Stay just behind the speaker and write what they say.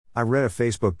I read a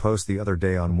Facebook post the other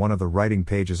day on one of the writing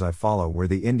pages I follow where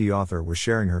the indie author was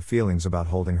sharing her feelings about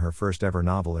holding her first ever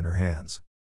novel in her hands.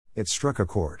 It struck a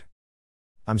chord.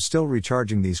 I'm still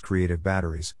recharging these creative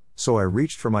batteries, so I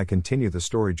reached for my Continue the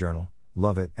Story journal,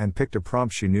 love it, and picked a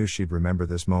prompt she knew she'd remember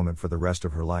this moment for the rest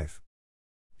of her life.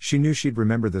 She knew she'd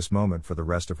remember this moment for the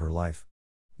rest of her life.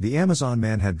 The Amazon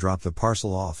man had dropped the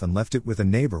parcel off and left it with a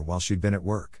neighbor while she'd been at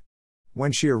work.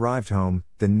 When she arrived home,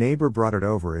 the neighbor brought it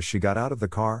over as she got out of the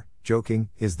car, joking,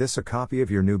 "Is this a copy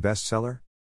of your new bestseller?"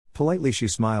 Politely she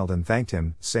smiled and thanked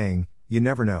him, saying, "You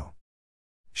never know."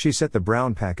 She set the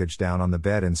brown package down on the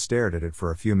bed and stared at it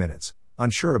for a few minutes,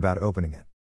 unsure about opening it.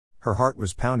 Her heart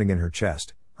was pounding in her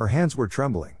chest, her hands were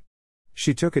trembling.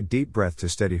 She took a deep breath to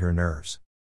steady her nerves.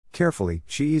 Carefully,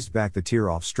 she eased back the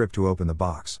tear-off strip to open the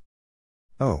box.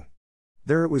 Oh.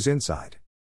 There it was inside.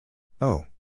 Oh.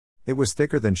 It was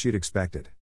thicker than she'd expected.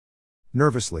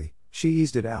 Nervously, she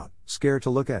eased it out, scared to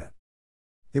look at it.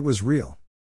 It was real.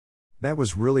 That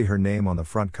was really her name on the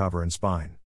front cover and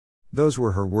spine. Those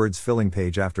were her words filling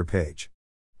page after page.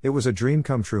 It was a dream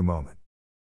come true moment.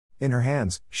 In her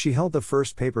hands, she held the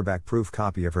first paperback proof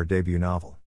copy of her debut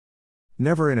novel.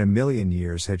 Never in a million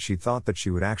years had she thought that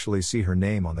she would actually see her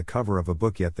name on the cover of a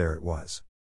book, yet there it was.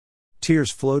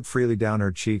 Tears flowed freely down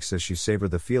her cheeks as she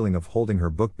savored the feeling of holding her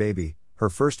book baby, her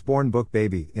firstborn book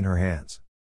baby, in her hands.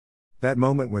 That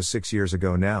moment was 6 years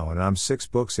ago now, and I'm 6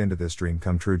 books into this dream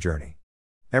come true journey.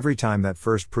 Every time that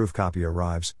first proof copy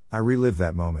arrives, I relive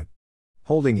that moment.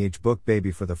 Holding each book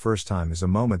baby for the first time is a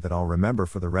moment that I'll remember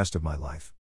for the rest of my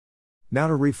life. Now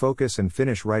to refocus and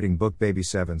finish writing book baby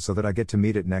 7 so that I get to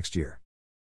meet it next year.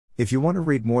 If you want to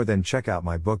read more, then check out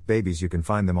my book babies. You can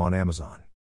find them on Amazon.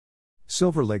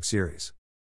 Silver Lake Series.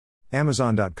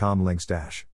 Amazon.com links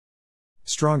dash.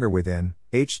 Stronger Within,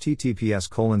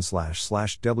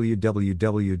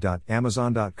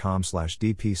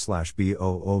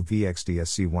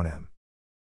 https://www.amazon.com/dp/boovxdsc1m.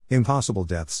 Impossible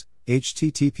Deaths,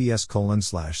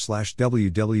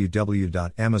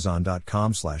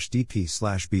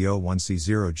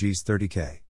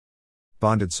 https://www.amazon.com/dp/bo1c0gs30k.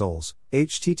 Bonded Souls,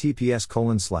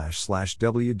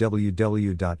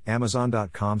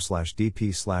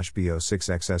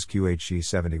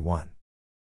 https://www.amazon.com/dp/bo6xsqhg71.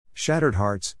 Shattered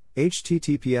Hearts,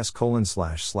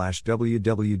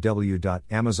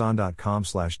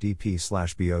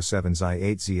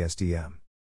 https://www.amazon.com/dp/bo7xi8zsdm.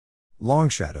 Long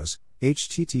Shadows,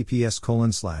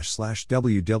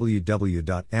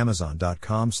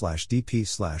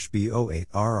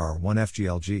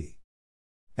 https://www.amazon.com/dp/bo8rr1fglg.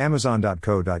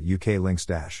 Amazon.co.uk links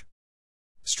dash.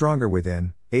 Stronger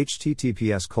Within,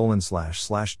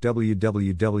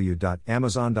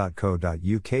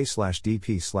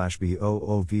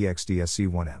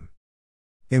 https://www.amazon.co.uk/dp/boovxdsc1m.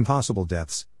 Impossible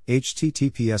Deaths,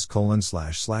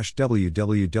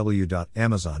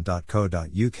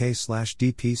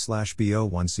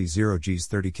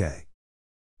 https://www.amazon.co.uk/dp/bo1c0gs30k.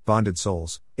 Bonded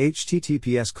Souls,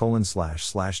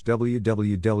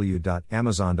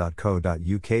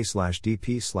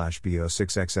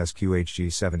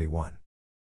 https://www.amazon.co.uk/dp/bo6xsqhg71.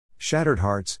 Shattered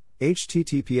Hearts,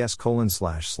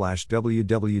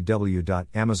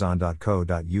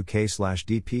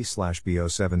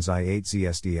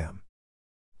 https://www.amazon.co.uk/dp/bo7xi8zsdm.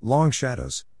 Long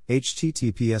Shadows,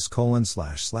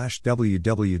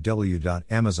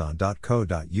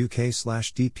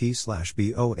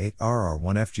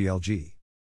 https://www.amazon.co.uk/dp/bo8rr1fglg.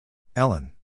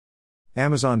 Ellen.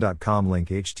 Amazon.com link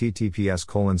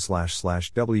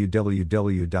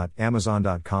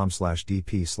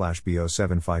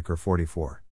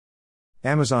https://www.amazon.com/dp/bo7fiker44.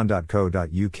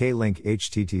 Amazon.co.uk link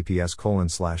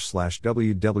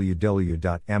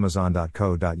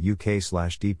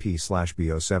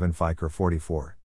https://www.amazon.co.uk/dp/bo7fiker44.